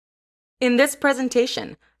In this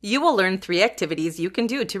presentation, you will learn 3 activities you can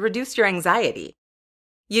do to reduce your anxiety.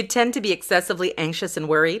 You tend to be excessively anxious and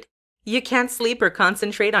worried. You can't sleep or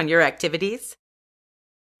concentrate on your activities.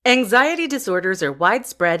 Anxiety disorders are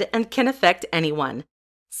widespread and can affect anyone.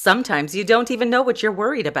 Sometimes you don't even know what you're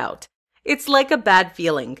worried about. It's like a bad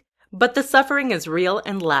feeling, but the suffering is real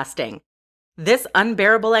and lasting. This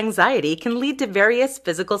unbearable anxiety can lead to various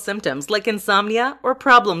physical symptoms like insomnia or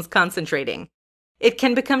problems concentrating. It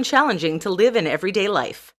can become challenging to live in everyday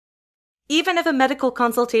life. Even if a medical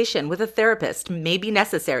consultation with a therapist may be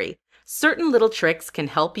necessary, certain little tricks can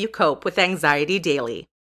help you cope with anxiety daily.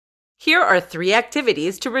 Here are 3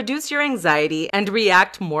 activities to reduce your anxiety and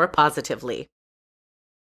react more positively.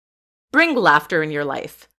 Bring laughter in your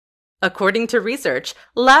life. According to research,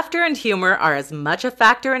 laughter and humor are as much a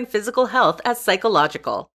factor in physical health as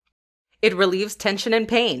psychological. It relieves tension and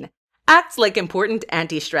pain, acts like important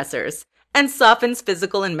anti-stressors, and softens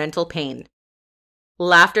physical and mental pain.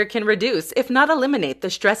 Laughter can reduce, if not eliminate, the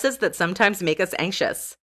stresses that sometimes make us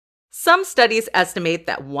anxious. Some studies estimate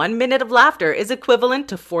that 1 minute of laughter is equivalent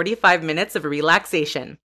to 45 minutes of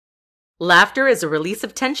relaxation. Laughter is a release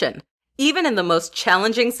of tension, even in the most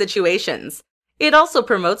challenging situations. It also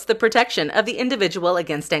promotes the protection of the individual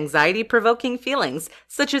against anxiety-provoking feelings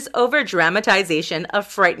such as over-dramatization of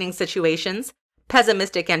frightening situations,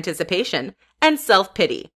 pessimistic anticipation, and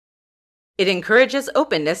self-pity. It encourages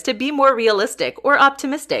openness to be more realistic or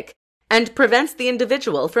optimistic, and prevents the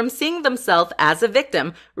individual from seeing themselves as a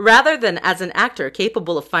victim rather than as an actor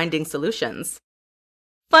capable of finding solutions.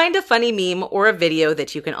 Find a funny meme or a video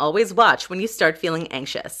that you can always watch when you start feeling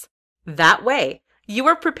anxious. That way, you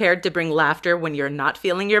are prepared to bring laughter when you're not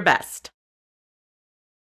feeling your best.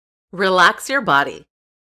 Relax your body.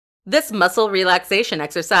 This muscle relaxation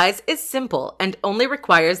exercise is simple and only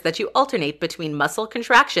requires that you alternate between muscle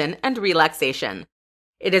contraction and relaxation.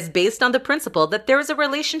 It is based on the principle that there is a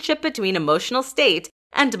relationship between emotional state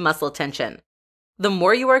and muscle tension. The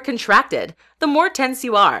more you are contracted, the more tense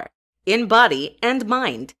you are, in body and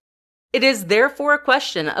mind. It is therefore a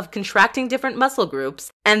question of contracting different muscle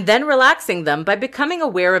groups and then relaxing them by becoming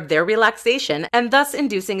aware of their relaxation and thus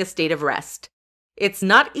inducing a state of rest. It's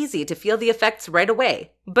not easy to feel the effects right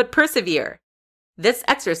away, but persevere. This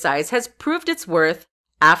exercise has proved its worth.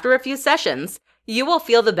 After a few sessions, you will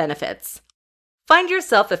feel the benefits. Find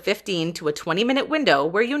yourself a 15 to a 20-minute window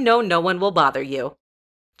where you know no one will bother you.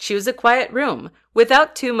 Choose a quiet room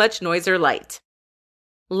without too much noise or light.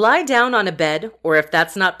 Lie down on a bed, or if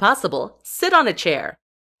that's not possible, sit on a chair.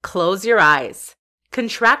 Close your eyes.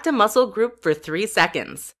 Contract a muscle group for 3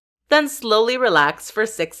 seconds. Then slowly relax for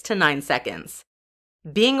 6 to 9 seconds.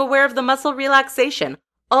 Being aware of the muscle relaxation,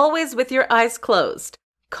 always with your eyes closed.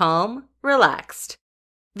 Calm, relaxed.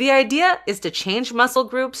 The idea is to change muscle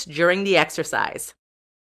groups during the exercise.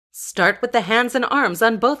 Start with the hands and arms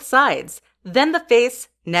on both sides, then the face,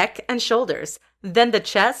 neck, and shoulders, then the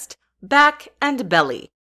chest, back, and belly.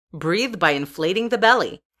 Breathe by inflating the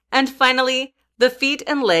belly, and finally, the feet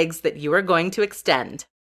and legs that you are going to extend.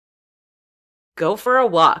 Go for a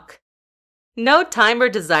walk. No time or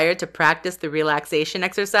desire to practice the relaxation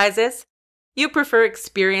exercises? You prefer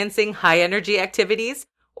experiencing high-energy activities,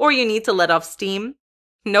 or you need to let off steam?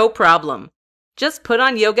 No problem. Just put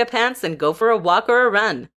on yoga pants and go for a walk or a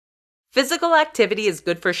run. Physical activity is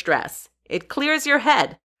good for stress. It clears your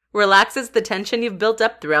head, relaxes the tension you've built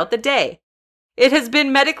up throughout the day. It has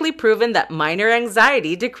been medically proven that minor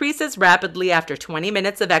anxiety decreases rapidly after 20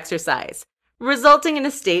 minutes of exercise, resulting in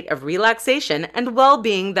a state of relaxation and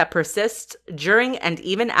well-being that persists during and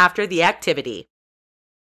even after the activity.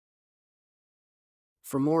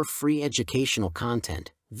 For more free educational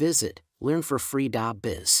content, visit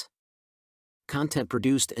learnforfree.biz. Content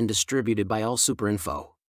produced and distributed by AllSuperInfo.